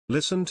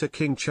Listen to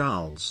King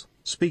Charles,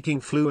 speaking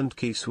fluent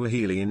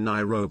Kiswahili in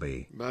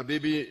Nairobi.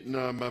 Mabibi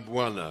na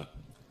mabwana,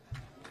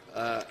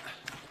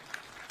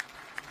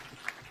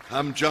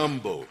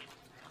 hamjambo,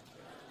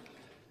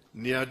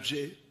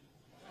 Niaje,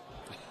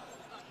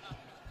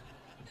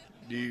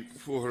 ni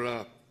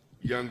furaha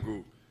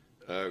yangu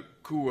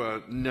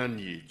kuwa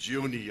nanyi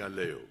jioni ya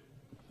leo.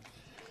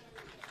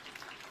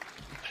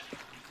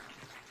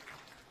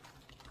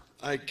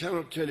 I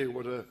cannot tell you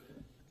what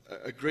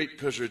a great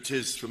pleasure it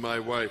is for my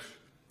wife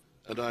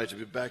and I to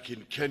be back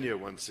in Kenya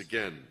once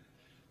again.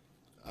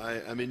 I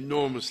am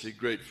enormously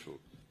grateful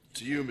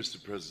to you,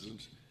 Mr.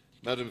 President,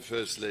 Madam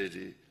First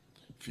Lady,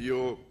 for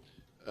your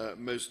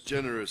most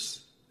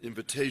generous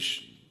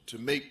invitation to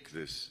make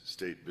this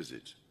state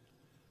visit.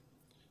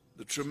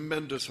 The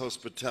tremendous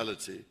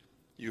hospitality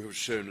you have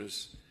shown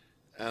us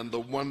and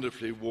the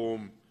wonderfully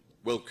warm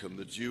welcome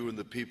that you and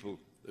the people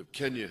of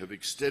Kenya have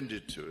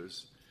extended to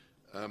us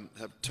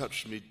have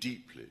touched me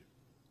deeply.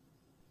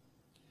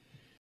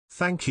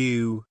 Thank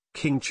you,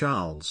 King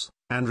Charles,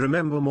 and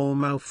remember, more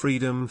Mau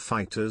freedom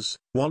fighters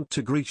want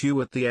to greet you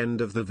at the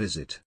end of the visit.